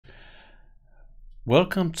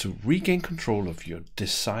Welcome to regain control of your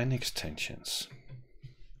design extensions.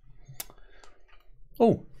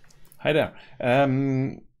 Oh, hi there.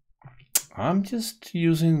 I'm just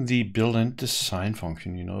using the built-in design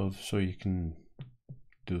function, so you can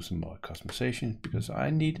do some more customization because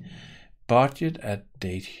I need budget at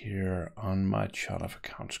date here on my chart of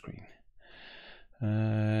account screen.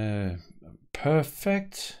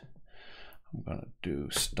 Perfect. I'm gonna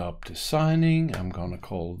do stop designing. I'm gonna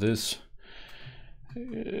call this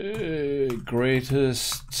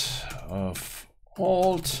greatest of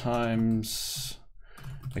all times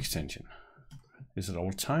extension. Is it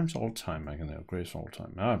all times? All time. I can have greatest of all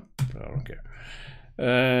time. I don't care.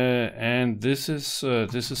 And this is Sunday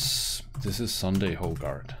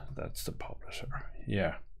Hogard. That's the publisher.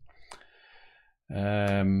 Yeah.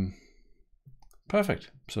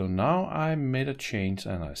 Perfect. So now I made a change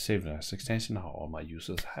and I saved it as extension. Now all my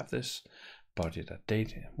users have this budget at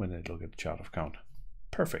date when they look at the chart of account.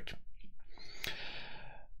 Perfect.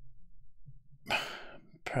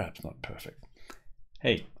 Perhaps not perfect.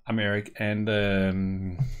 Hey, I'm Eric, and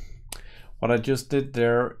what I just did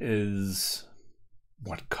there is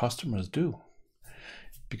what customers do,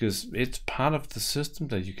 because it's part of the system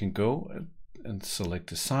that you can go and select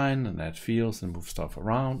design and add fields and move stuff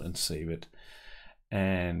around and save it.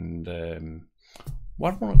 And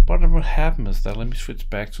what will happen is that, let me switch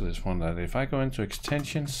back to this one, that if I go into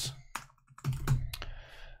extensions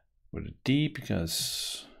with a D,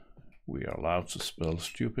 because we are allowed to spell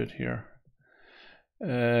stupid here, we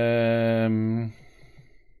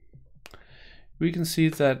can see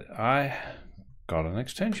that I got an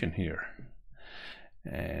extension here,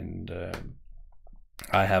 and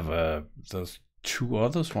I have those two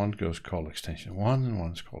others. One goes called extension 1 and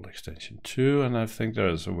one's called extension 2, and I think there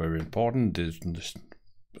is a very important, this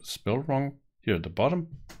spelled wrong here at the bottom.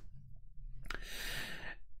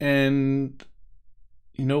 And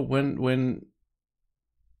when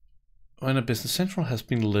a Business Central has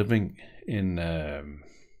been living in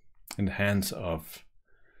the hands of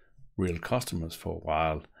real customers for a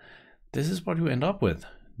while, this is what you end up with.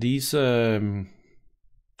 These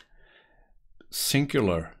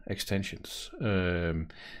singular extensions. So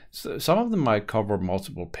some of them might cover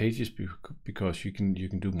multiple pages because you can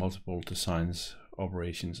do multiple designs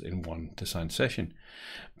operations in one design session,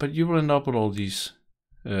 but you will end up with all these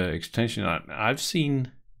extensions. I've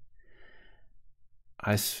seen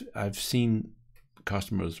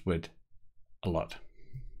customers with a lot.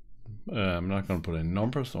 I'm not going to put any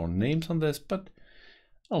numbers or names on this, but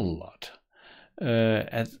a lot.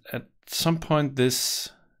 At some point, this,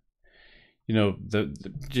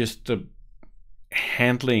 the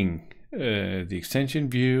handling the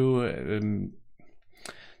extension view,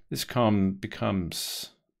 this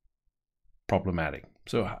becomes problematic.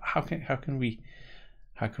 So how can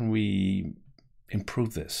we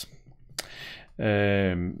improve this?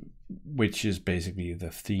 Which is basically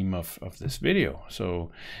the theme of this video.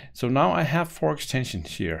 So now I have 4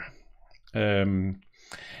 extensions here, and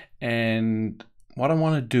what I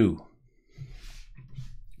want to do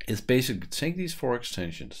is basically take these 4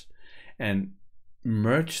 extensions and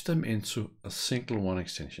merge them into a single one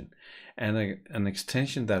extension, and an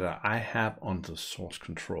extension that I have under source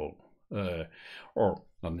control, or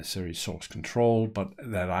not necessarily source control, but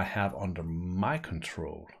that I have under my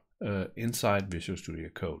control inside Visual Studio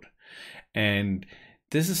Code. And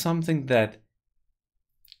this is something that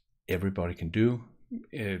everybody can do.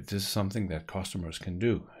 This is something that customers can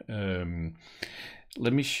do.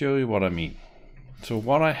 Let me show you what I mean. So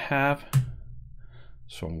what I have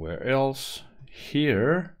somewhere else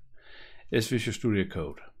here is Visual Studio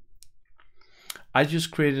Code. I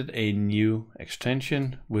just created a new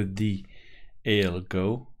extension with the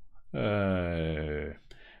algo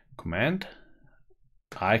command.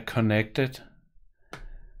 I connected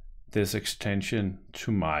this extension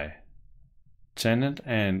to my tenant,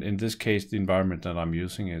 and in this case the environment that I'm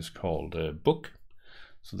using is called book,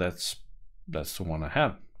 so that's the one I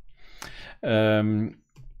have.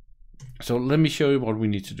 So let me show you what we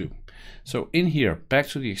need to do. So in here, back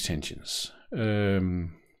to the extensions, we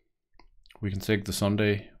can take the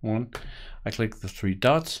Sunday one. I click the 3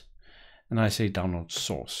 dots and I say download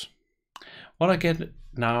source. What I get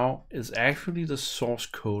now is actually the source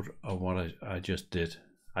code of what I just did.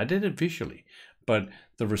 I did it visually, but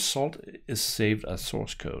the result is saved as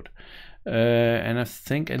source code. And I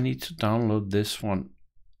think I need to download this one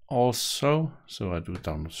also. So I do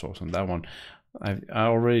download source on that one. I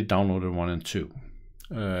already downloaded 1 and 2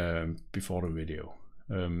 before the video.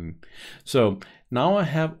 So now I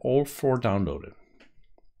have all 4 downloaded.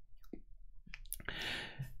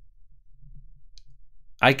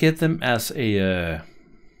 I get them as a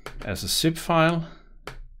as a zip file.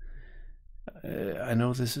 I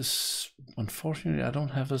know this is, unfortunately, I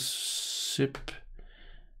don't have a zip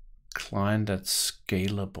client that's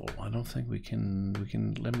scalable. I don't think we can,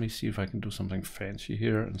 let me see if I can do something fancy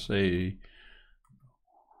here and say,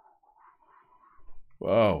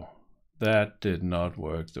 wow, that did not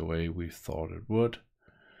work the way we thought it would.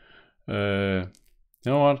 You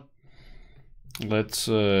know what? Let's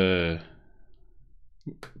we'll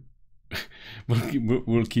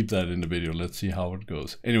keep that in the video. Let's see how it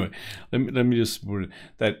goes. Anyway, let me just put it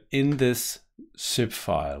that in this zip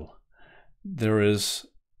file there is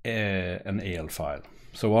an AL file.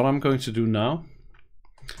 So what I'm going to do now,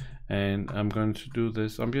 and I'm going to do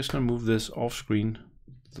this, I'm just going to move this off screen,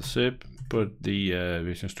 the zip, put the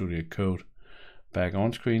Visual Studio Code back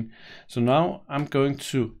on screen. So now I'm going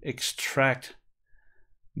to extract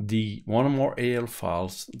the one or more AL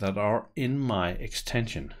files that are in my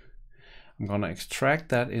extension. I'm going to extract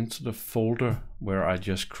that into the folder where I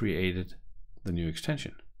just created the new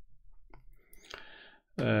extension.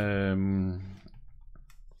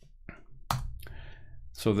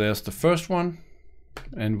 So there's the first one,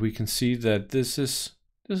 and we can see that this is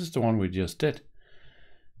the one we just did.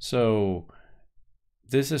 So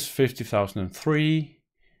this is 50,003,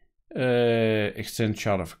 extend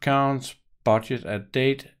chart of accounts, budget at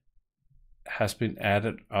date has been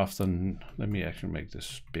added after, let me actually make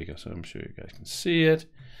this bigger so I'm sure you guys can see it.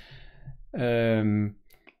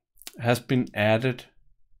 Has been added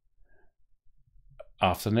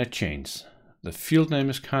after net change. The field name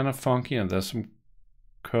is kind of funky and there's some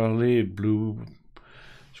curly blue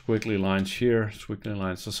squiggly lines here, squiggly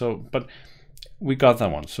lines. So but we got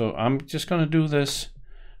that one. So I'm just going to do this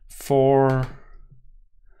for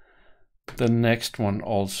the next one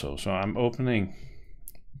also. So I'm opening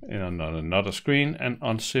in another screen and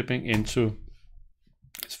unzipping into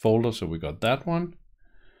this folder. So we got that one.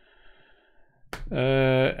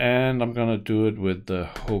 And I'm going to do it with the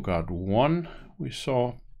Hogarth 1 we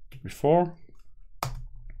saw before.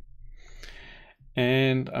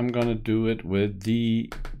 And I'm going to do it with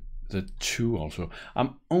the 2 also.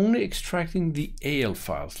 I'm only extracting the AL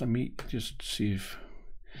files. Let me just see if,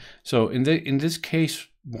 so in this case,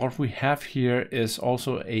 what we have here is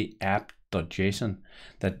also a app.json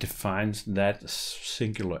that defines that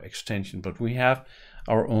singular extension, but we have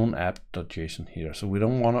our own app.json here, so we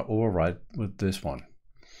don't want to overwrite with this one.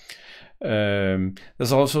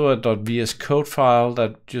 There's also a .vs code file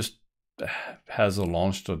that just has a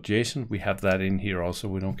launch.json. We have that in here also.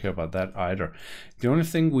 We don't care about that either. The only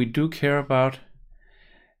thing we do care about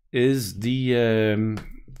is the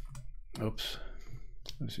oops,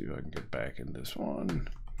 let's see if I can get back in this one,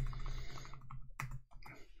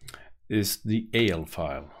 is the AL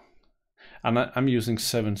file. And I'm using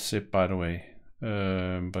 7-zip, by the way,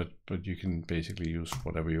 but you can basically use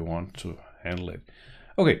whatever you want to handle it.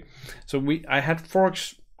 Okay, so I had four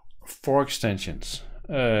extensions.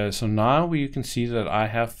 So now you can see that I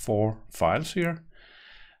have 4 files here.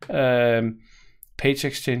 Page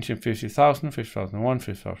extension 50,000, 50,001,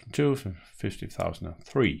 50,002,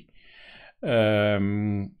 50,003.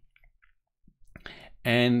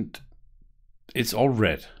 And it's all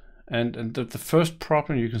red. And the first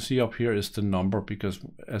problem you can see up here is the number, because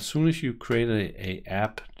as soon as you create a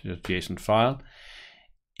app.json file,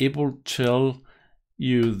 it will tell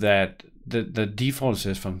you that the default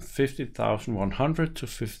says from 50,100 to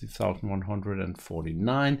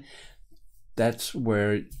 50,149. That's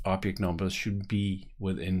where object numbers should be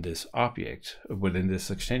within this object, within this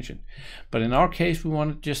extension. But in our case, we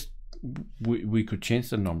want to just, we could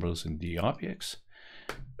change the numbers in the objects,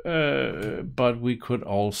 but we could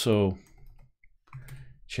also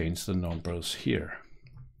change the numbers here.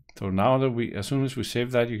 So now that as soon as we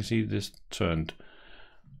save that, you can see this turned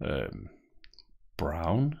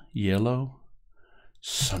brown, yellow,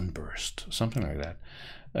 sunburst, something like that.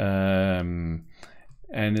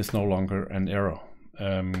 And it's no longer an arrow.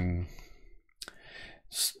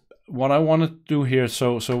 What I want to do here,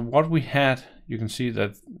 so what we had, you can see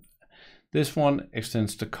that this one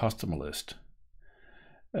extends the customer list.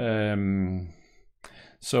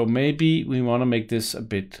 So maybe we want to make this a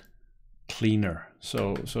bit cleaner.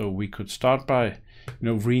 So we could start by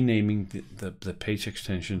renaming the page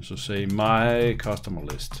extension. So say my customer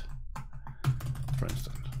list, for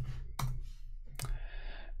instance.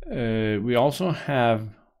 We also have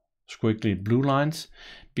squiggly blue lines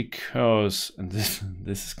because, and this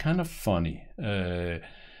is kind of funny.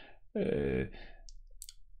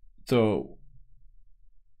 So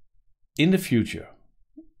in the future,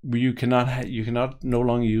 you cannot no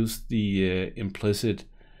longer use the implicit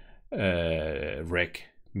rec,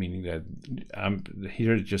 meaning that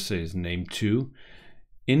here it just says name2.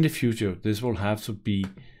 in the future, this will have to be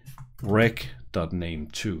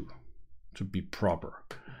rec.name2 to be proper.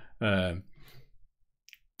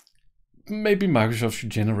 Maybe Microsoft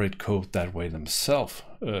should generate code that way themselves.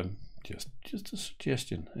 Just a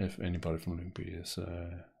suggestion if anybody from Lyngby is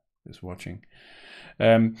watching.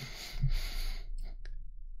 The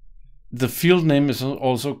field name is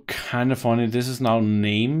also kind of funny. This is now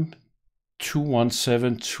name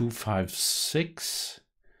 217256.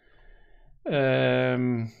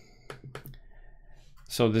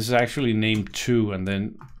 So this is actually name 2 and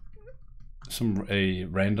then a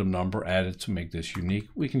random number added to make this unique.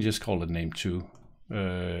 We can just call it name 2.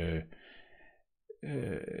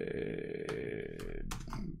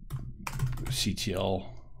 CTL,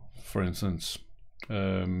 for instance.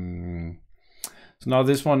 So now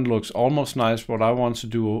this one looks almost nice. What I want to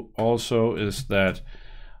do also is that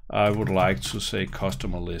I would like to say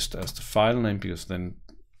customer list as the file name, because then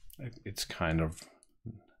it's kind of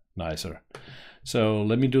nicer. So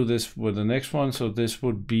let me do this with the next one. So this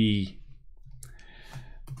would be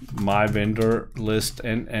my vendor list,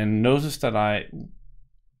 and notice that I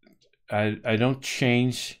don't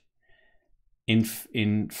change in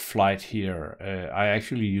flight here. I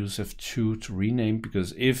actually use F2 to rename,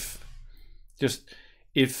 because if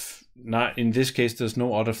not in this case, there's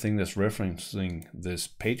no other thing that's referencing this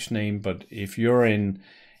page name. But if you're in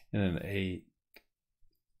an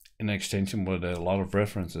extension with a lot of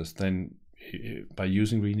references, then by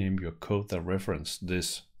using rename, your code that reference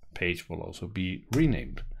this page will also be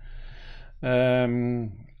renamed.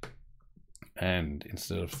 And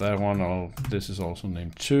instead of that one, this is also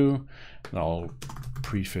named 2, and I'll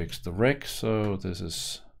prefix the rec. So this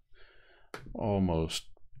is almost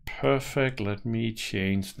perfect. Let me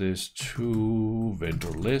change this to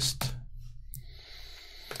vendor list,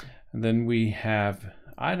 and then we have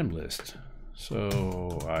item list.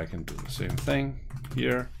 So I can do the same thing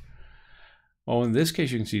here. Oh, in this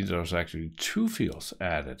case, you can see there's actually 2 fields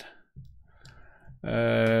added.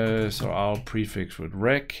 So I'll prefix with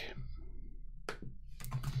rec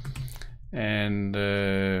and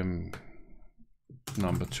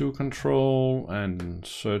number 2 control and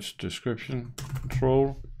search description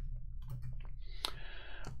control.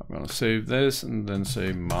 I'm going to save this and then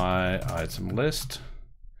say my item list.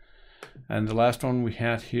 And the last one we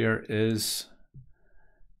had here is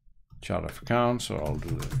chart of accounts, so I'll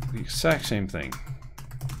do the exact same thing.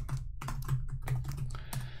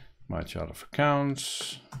 My chart of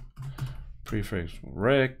accounts, prefix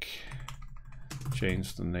rec,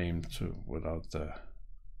 change the name to without the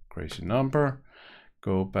crazy number,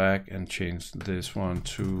 go back and change this one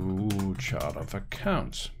to chart of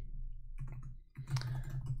accounts.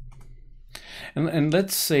 And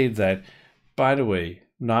let's say that, by the way,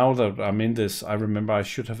 now that I'm in this, I remember I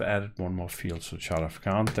should have added one more field to chart of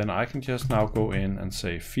account. Then I can just now go in and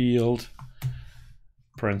say field,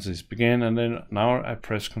 parentheses begin, and then now I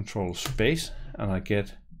press Control space and I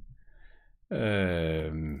get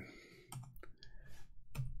the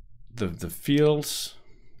fields.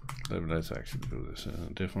 Let's actually do this in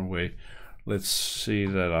a different way. Let's see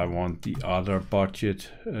that I want the other budgeted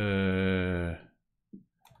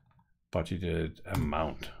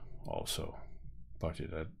amount also.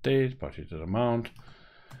 Budgeted date, budgeted amount,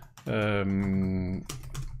 add an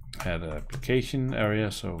application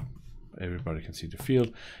area so everybody can see the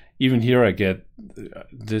field. Even here I get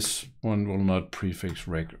this one will not prefix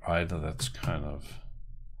rec either. That's kind of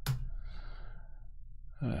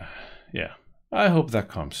yeah, I hope that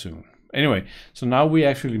comes soon. Anyway, so now we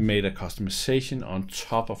actually made a customization on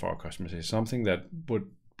top of our customization, something that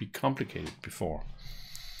would be complicated before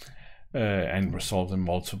and result in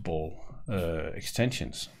multiple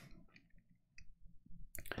extensions.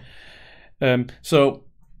 So,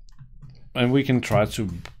 and we can try to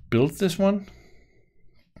build this one.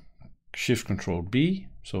 Shift Control B.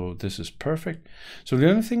 So this is perfect. So the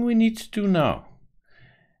only thing we need to do now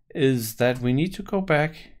is that we need to go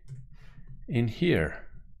back in here,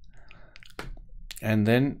 and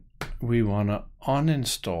then we want to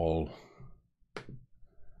uninstall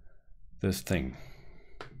this thing.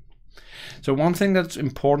 So one thing that's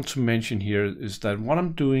important to mention here is that what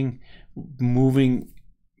I'm doing, moving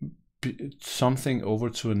something over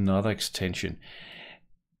to another extension,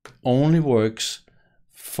 only works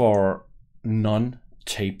for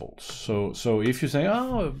non-tables. So if you say,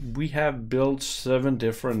 oh, we have built 7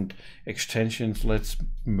 different extensions, let's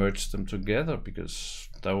merge them together because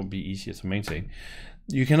that would be easier to maintain.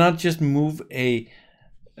 You cannot just move a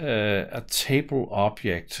table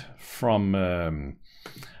object from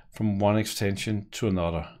one extension to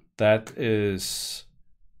another. That is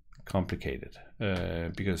complicated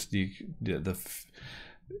because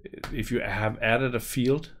if you have added a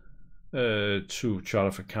field to chart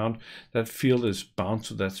of account, that field is bound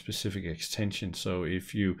to that specific extension. So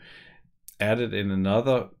if you add it in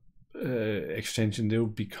another extension, they will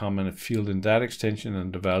become a field in that extension,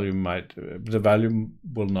 and the value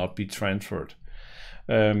will not be transferred.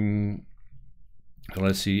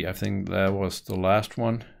 Let's see, I think that was the last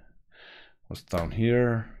one, was down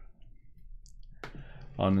here.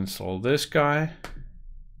 Uninstall this guy,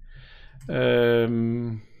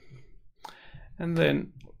 and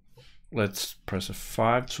then let's press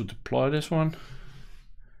F5 to deploy this one.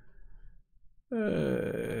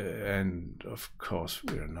 And of course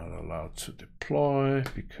we are not allowed to deploy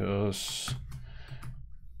because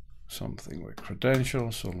something with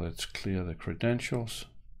credentials, so let's clear the credentials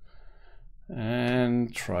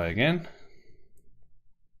and try again.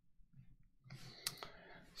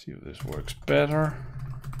 See if this works better.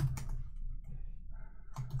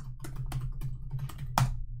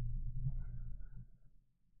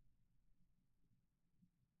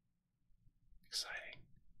 Exciting.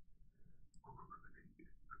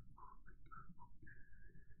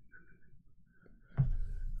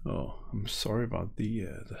 Oh, I'm sorry about the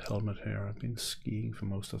helmet here. I've been skiing for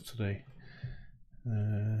most of today.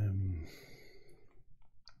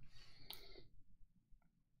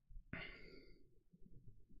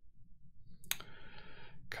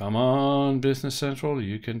 Come on, Business Central,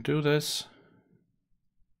 you can do this.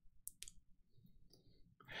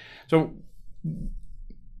 So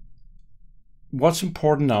what's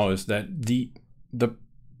important now is that the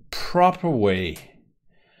proper way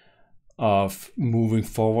of moving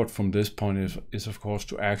forward from this point is of course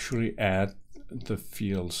to actually add the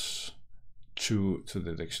fields to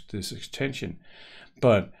this extension.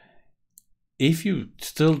 But if you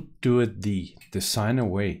still do it the designer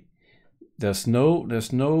way, there's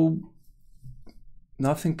nothing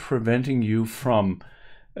preventing you from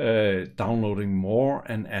downloading more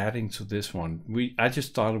and adding to this one. I just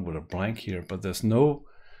started with a blank here, but there's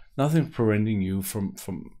nothing preventing you from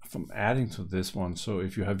adding to this one. So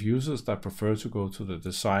if you have users that prefer to go to the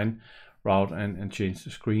design route and change the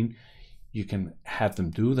screen, you can have them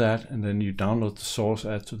do that, and then you download the source,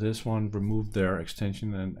 add to this one, remove their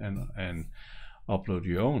extension, and upload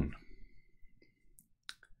your own.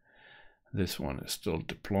 This one is still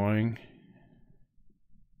deploying.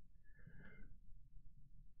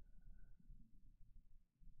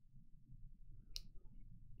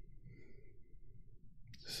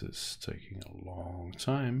 This is taking a long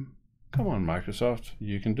time. Come on, Microsoft,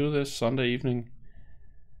 you can do this. Sunday evening.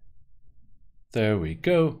 There we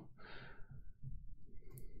go.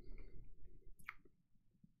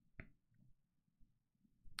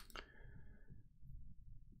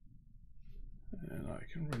 And I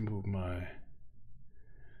can remove my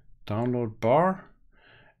download bar.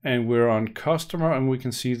 And we're on customer, and we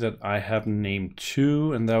can see that I have named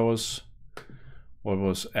 2, and that was what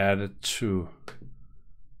was added to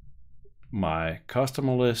my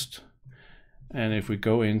customer list. And if we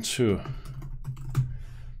go into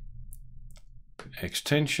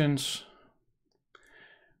extensions,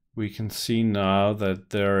 we can see now that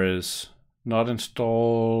there is not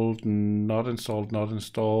installed, not installed, not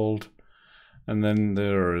installed, and then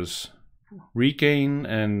there is regain,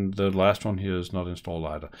 and the last one here is not installed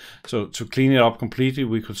either. So to clean it up completely,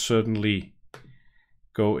 we could certainly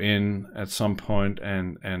go in at some point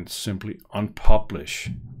and simply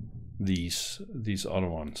unpublish these other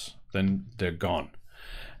ones. Then they're gone.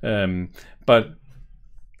 But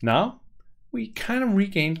now we kind of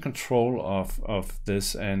regained control of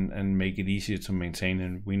this and make it easier to maintain,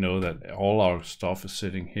 and we know that all our stuff is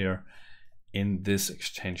sitting here in this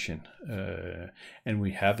extension, and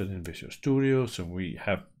we have it in Visual Studio, so we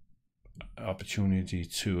have opportunity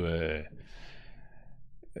to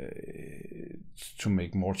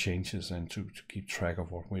make more changes and to keep track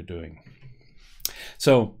of what we're doing.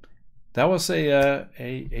 So that was a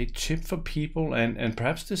tip for people, and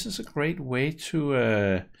perhaps this is a great way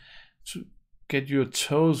to get your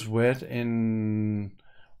toes wet in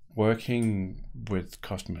working with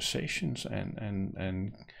customizations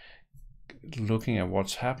and looking at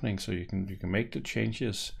what's happening, so you can make the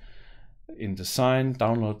changes in design,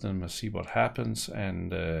 download them and see what happens,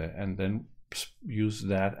 and then use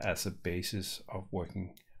that as a basis of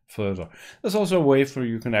working further. There's also a way for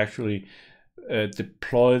you can actually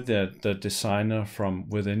deploy the designer from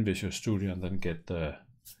within Visual Studio and then get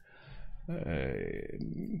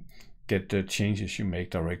the changes you make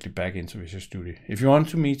directly back into Visual Studio. If you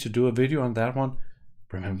want me to do a video on that one,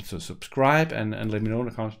 remember to subscribe and let me know in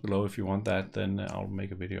the comments below if you want that. Then I'll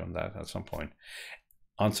make a video on that at some point.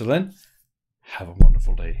 Until then, have a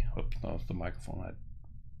wonderful day. Hope the microphone had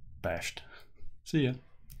bashed. See ya.